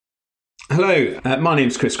Hello, my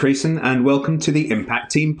name's Chris Creason and welcome to the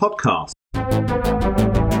Impact Team podcast.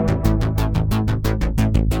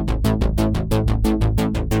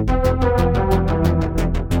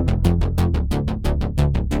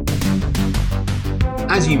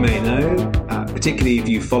 As you may know, particularly if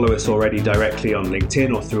you follow us already directly on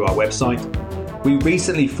LinkedIn or through our website, we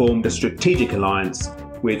recently formed a strategic alliance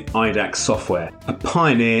with idax Software, a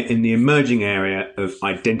pioneer in the emerging area of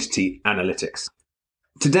identity analytics.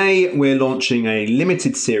 Today, we're launching a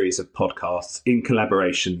limited series of podcasts in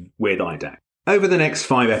collaboration with idax. Over the next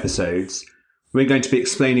 5 episodes, we're going to be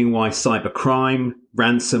explaining why cybercrime,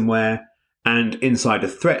 ransomware, and insider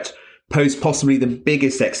threat pose possibly the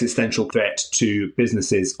biggest existential threat to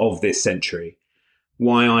businesses of this century.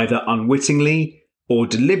 Why either unwittingly or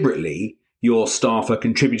deliberately your staff are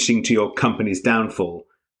contributing to your company's downfall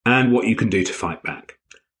and what you can do to fight back.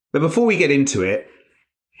 But before we get into it,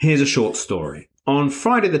 here's a short story. On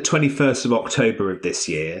Friday the 21st of October of this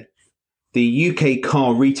year, the UK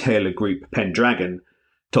car retailer group Pendragon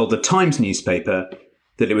told the Times newspaper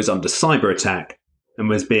that it was under cyber attack and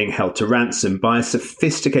was being held to ransom by a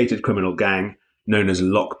sophisticated criminal gang known as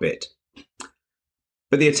Lockbit.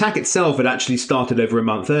 But the attack itself had actually started over a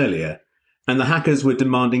month earlier, and the hackers were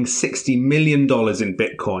demanding $60 million in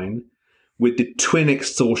Bitcoin with the twin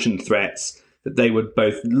extortion threats that they would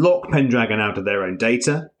both lock Pendragon out of their own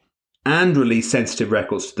data and release sensitive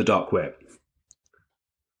records to the dark web.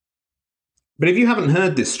 But if you haven't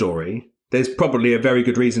heard this story, there's probably a very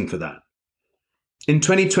good reason for that. In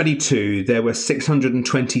 2022, there were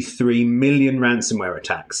 623 million ransomware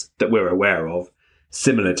attacks that we're aware of,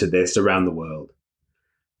 similar to this around the world.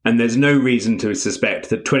 And there's no reason to suspect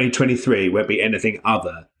that 2023 won't be anything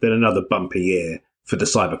other than another bumpy year for the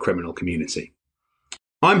cybercriminal community.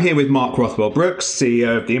 I'm here with Mark Rothwell-Brooks,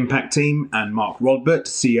 CEO of the Impact Team, and Mark Rodbert,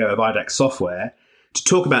 CEO of idax Software, to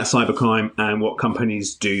talk about cybercrime and what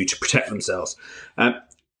companies do to protect themselves.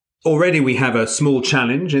 Already we have a small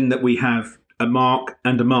challenge in that we have a Mark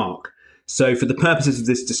and a Mark. So for the purposes of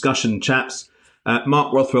this discussion, chaps,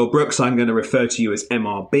 Mark Rothwell-Brooks, I'm going to refer to you as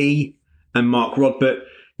MRB, and Mark Rodbert,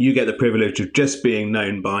 you get the privilege of just being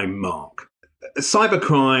known by Mark.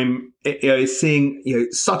 Cybercrime is seeing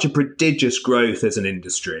such a prodigious growth as an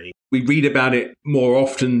industry. We read about it more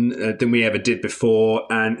often than we ever did before,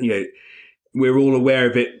 and we're all aware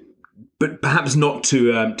of it, but perhaps not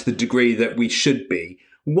to the degree that we should be.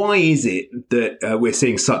 Why is it that we're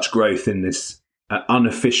seeing such growth in this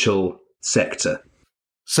unofficial sector?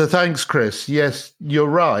 So thanks, Chris. Yes, you're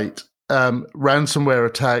right. Ransomware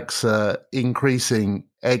attacks are increasing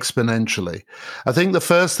exponentially. I think the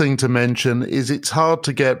first thing to mention is it's hard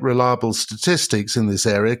to get reliable statistics in this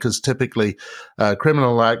area because typically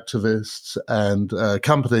criminal activists and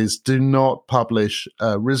companies do not publish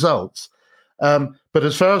results. But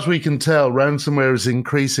as far as we can tell, ransomware is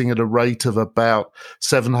increasing at a rate of about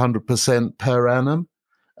 700% per annum,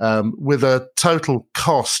 with a total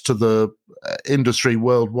cost to the industry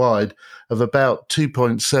worldwide of about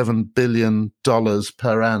 $2.7 billion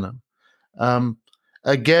per annum.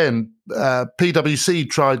 Again, PwC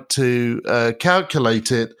tried to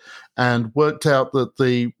calculate it and worked out that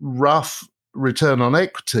the rough return on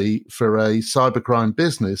equity for a cybercrime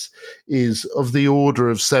business is of the order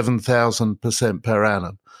of 7,000% per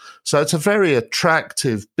annum. So it's a very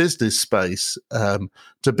attractive business space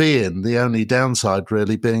to be in, the only downside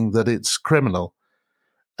really being that it's criminal.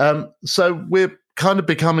 So we're kind of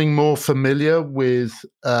becoming more familiar with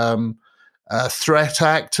threat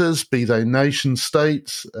actors, be they nation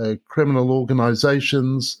states, criminal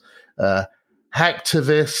organizations,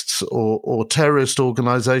 hacktivists or terrorist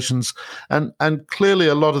organizations. And clearly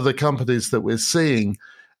a lot of the companies that we're seeing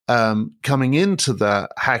coming into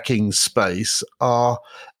that hacking space are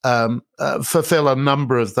fulfill a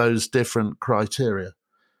number of those different criteria.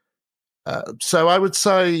 So I would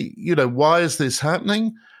say, why is this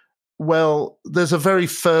happening? Well, there's a very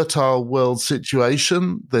fertile world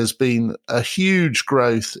situation. There's been a huge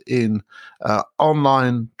growth in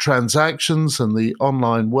online transactions and the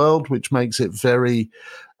online world, which makes it very,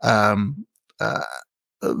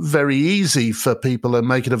 very easy for people and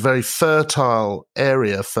make it a very fertile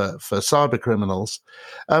area for cyber criminals.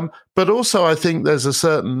 But also, I think there's a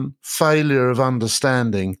certain failure of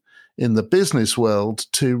understanding in the business world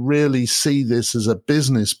to really see this as a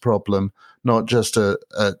business problem, not just a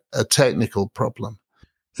technical problem.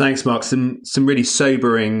 Thanks, Mark. Some really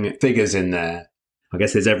sobering figures in there. I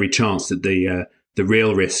guess there's every chance that the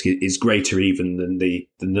real risk is greater even than the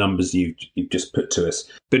numbers you've just put to us.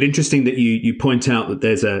 But interesting that you point out that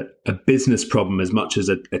there's a business problem as much as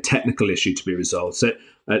a technical issue to be resolved. So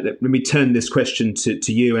let me turn this question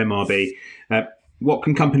to you, MRB. What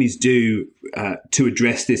can companies do to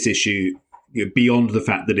address this issue, beyond the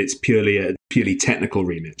fact that it's purely a purely technical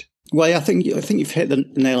remit? Well, I think you've hit the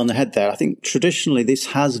nail on the head there. I think traditionally this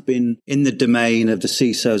has been in the domain of the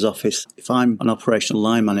CISO's office. If I'm an operational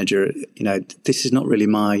line manager, this is not really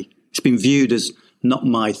it's been viewed as not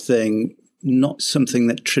my thing, not something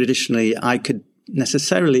that traditionally I could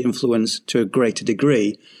necessarily influence to a greater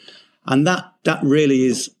degree. And that really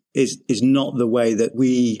is not the way that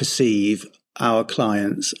we perceive our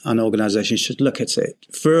clients and organizations should look at it.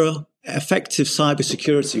 For effective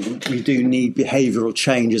cybersecurity, we do need behavioral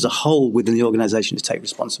change as a whole within the organization to take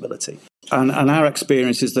responsibility. And our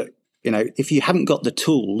experience is that, if you haven't got the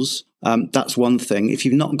tools, that's one thing. If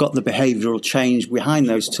you've not got the behavioral change behind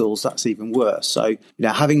those tools, that's even worse. So,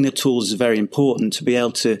 having the tools is very important to be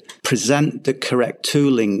able to present the correct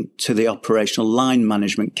tooling to the operational line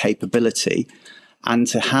management capability, and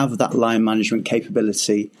to have that line management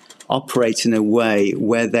capability operate in a way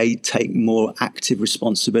where they take more active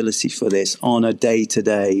responsibility for this on a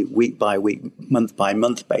day-to-day, week-by-week,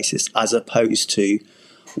 month-by-month basis, as opposed to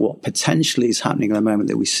what potentially is happening at the moment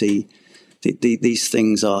that we see. These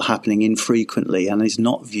things are happening infrequently and is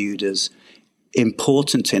not viewed as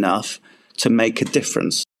important enough to make a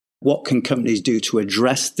difference. What can companies do to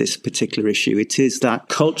address this particular issue? It is that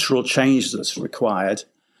cultural change that's required,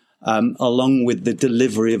 along with the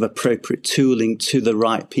delivery of appropriate tooling to the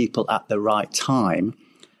right people at the right time.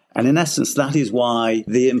 And in essence, that is why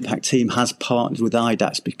the Impact team has partnered with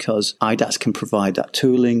idax, because idax can provide that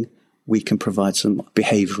tooling. We can provide some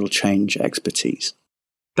behavioural change expertise.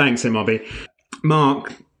 Thanks, MRB.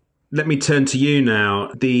 Mark, let me turn to you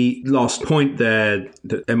now. The last point there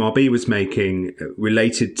that MRB was making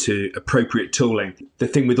related to appropriate tooling. The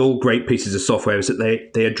thing with all great pieces of software is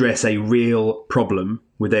that they address a real problem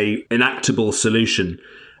with a enactable solution.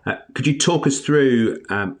 Could you talk us through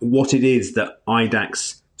what it is that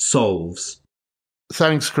idax solves?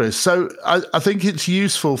 Thanks, Chris. So I think it's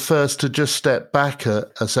useful first to just step back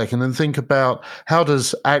a second and think about, how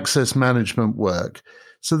does access management work?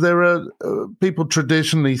 So there are people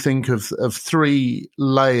traditionally think of three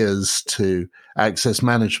layers to access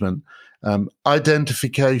management: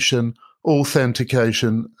 identification,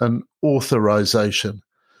 authentication, and authorization.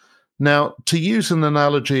 Now, to use an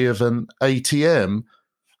analogy of an ATM,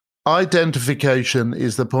 identification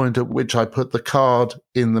is the point at which I put the card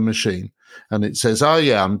in the machine, and it says, "Oh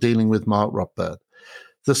yeah, I'm dealing with Mark Rothbard."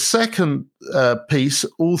 The second piece,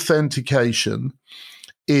 authentication,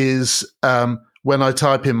 is when I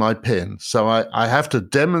type in my PIN. So I have to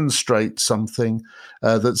demonstrate something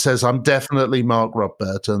that says I'm definitely Mark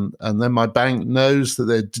Rothbard, and then my bank knows that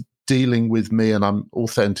they're dealing with me and I'm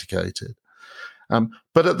authenticated.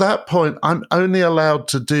 But at that point, I'm only allowed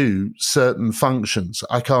to do certain functions.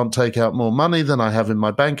 I can't take out more money than I have in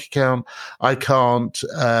my bank account. I can't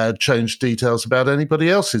change details about anybody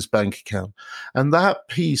else's bank account. And that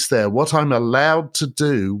piece there, what I'm allowed to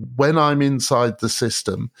do when I'm inside the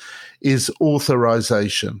system, is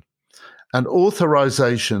authorization. And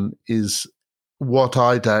authorization is what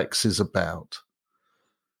idax is about.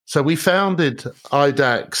 So we founded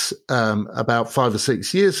idax about 5 or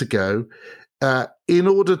 6 years ago, in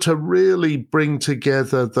order to really bring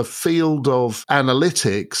together the field of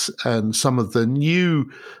analytics and some of the new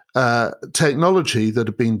technology that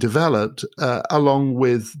have been developed, along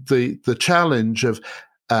with the challenge of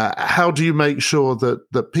how do you make sure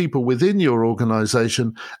that people within your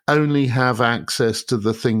organization only have access to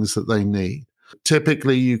the things that they need.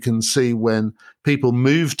 Typically, you can see when people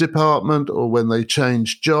move department or when they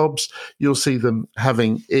change jobs, you'll see them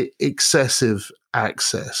having excessive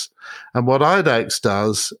access. And what idax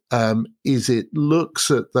does is it looks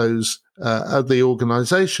at those at the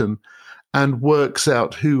organization and works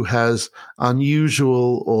out who has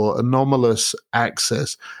unusual or anomalous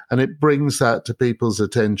access, and it brings that to people's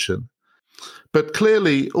attention. But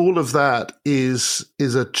clearly, all of that is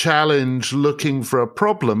a challenge looking for a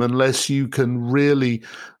problem unless you can really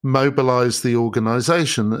mobilize the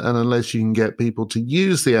organization and unless you can get people to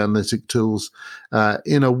use the analytic tools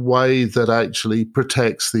in a way that actually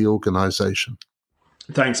protects the organization.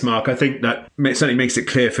 Thanks, Mark. I think that certainly makes it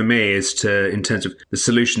clear for me in terms of the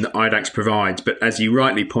solution that idax provides. But as you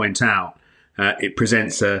rightly point out, it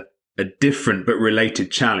presents a different but related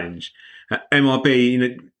challenge.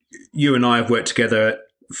 MRB, you and I have worked together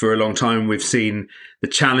for a long time. We've seen the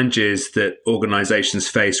challenges that organizations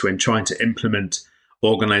face when trying to implement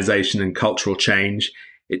organization and cultural change.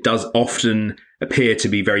 It does often appear to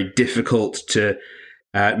be very difficult to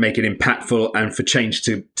make it impactful and for change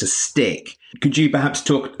to stick. Could you perhaps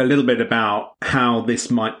talk a little bit about how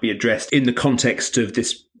this might be addressed in the context of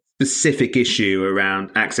this specific issue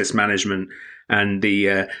around access management and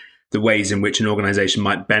the ways in which an organization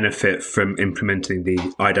might benefit from implementing the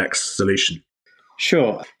idax solution.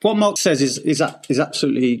 Sure. What Mark says is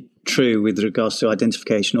absolutely true with regards to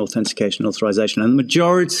identification, authentication, authorization. And the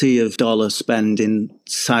majority of dollar spend in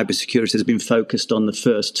cybersecurity has been focused on the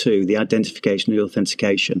first two, the identification and the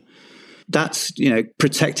authentication. That's,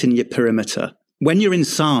 protecting your perimeter. When you're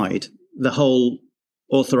inside, the whole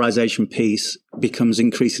authorization piece becomes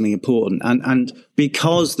increasingly important. And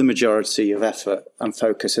because the majority of effort and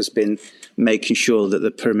focus has been making sure that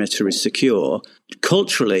the perimeter is secure,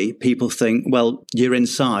 culturally, people think, well, you're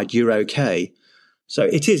inside, you're okay. So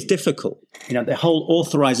it is difficult. The whole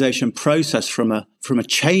authorization process from a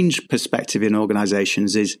change perspective in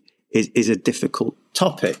organizations is a difficult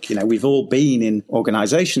topic. We've all been in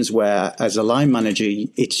organizations where, as a line manager,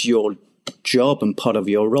 it's your job and part of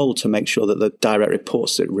your role to make sure that the direct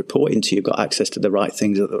reports that report into you got access to the right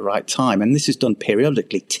things at the right time. And this is done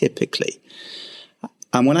periodically, typically.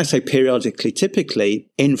 And when I say periodically, typically,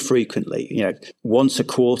 infrequently, once a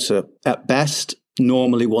quarter at best,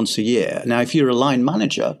 normally once a year. Now, if you're a line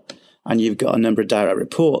manager and you've got a number of direct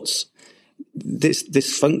reports,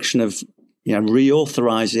 this function of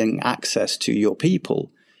reauthorizing access to your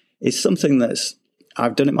people is something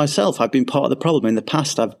I've done it myself. I've been part of the problem. In the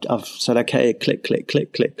past, I've said, okay, click, click,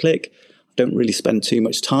 click, click, click. Don't really spend too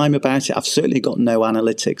much time about it. I've certainly got no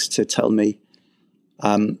analytics to tell me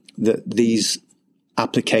that these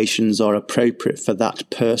applications are appropriate for that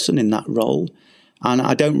person in that role. And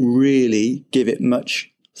I don't really give it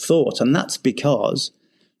much thought. And that's because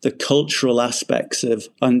the cultural aspects of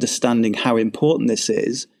understanding how important this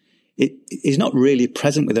is, it is not really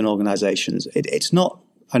present within organizations. It's not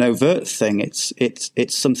an overt thing. It's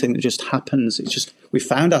something that just happens. It's just, we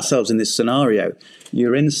found ourselves in this scenario.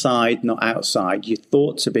 You're inside, not outside. You're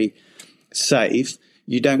thought to be safe.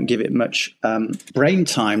 You don't give it much brain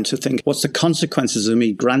time to think, what's the consequences of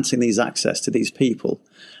me granting these access to these people?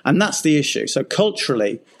 And that's the issue. So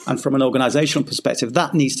culturally and from an organizational perspective,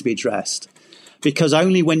 that needs to be addressed. Because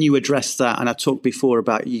only when you address that, and I talked before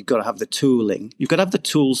about you've got to have the tooling, you've got to have the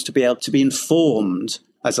tools to be able to be informed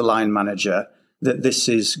as a line manager that this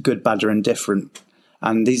is good, bad, or indifferent.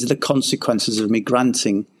 And these are the consequences of me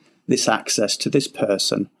granting this access to this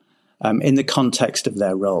person in the context of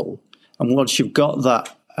their role. And once you've got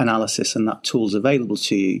that analysis and that tools available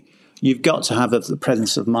to you, you've got to have the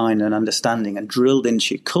presence of mind and understanding and drilled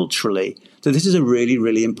into you culturally that this is a really,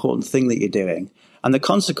 really important thing that you're doing. And the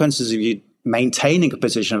consequences of you maintaining a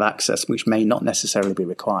position of access, which may not necessarily be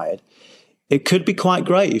required, it could be quite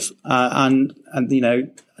grave. And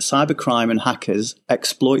cybercrime and hackers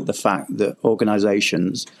exploit the fact that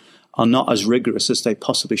organizations are not as rigorous as they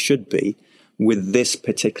possibly should be with this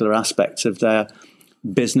particular aspect of their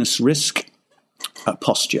business risk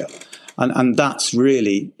posture. And that's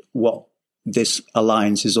really what this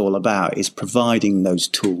alliance is all about, is providing those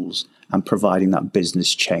tools and providing that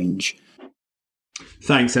business change.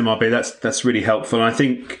 Thanks, MRB. That's really helpful. And I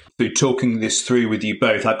think through talking this through with you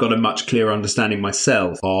both, I've got a much clearer understanding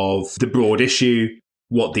myself of the broad issue,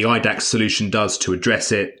 what the idax solution does to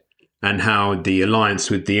address it, and how the alliance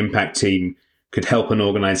with the impact team could help an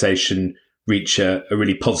organization reach a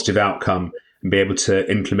really positive outcome and be able to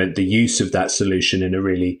implement the use of that solution in a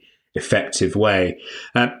really effective way.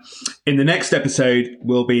 In the next episode,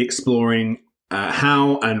 we'll be exploring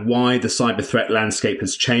how and why the cyber threat landscape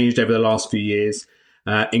has changed over the last few years,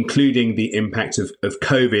 including the impact of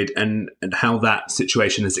COVID and how that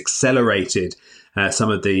situation has accelerated some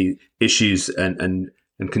of the issues and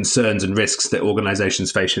concerns and risks that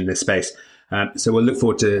organizations face in this space. So we'll look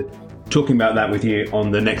forward to talking about that with you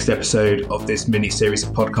on the next episode of this mini-series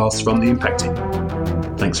of podcasts from the Impact Team.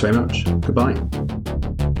 Thanks very much. Goodbye.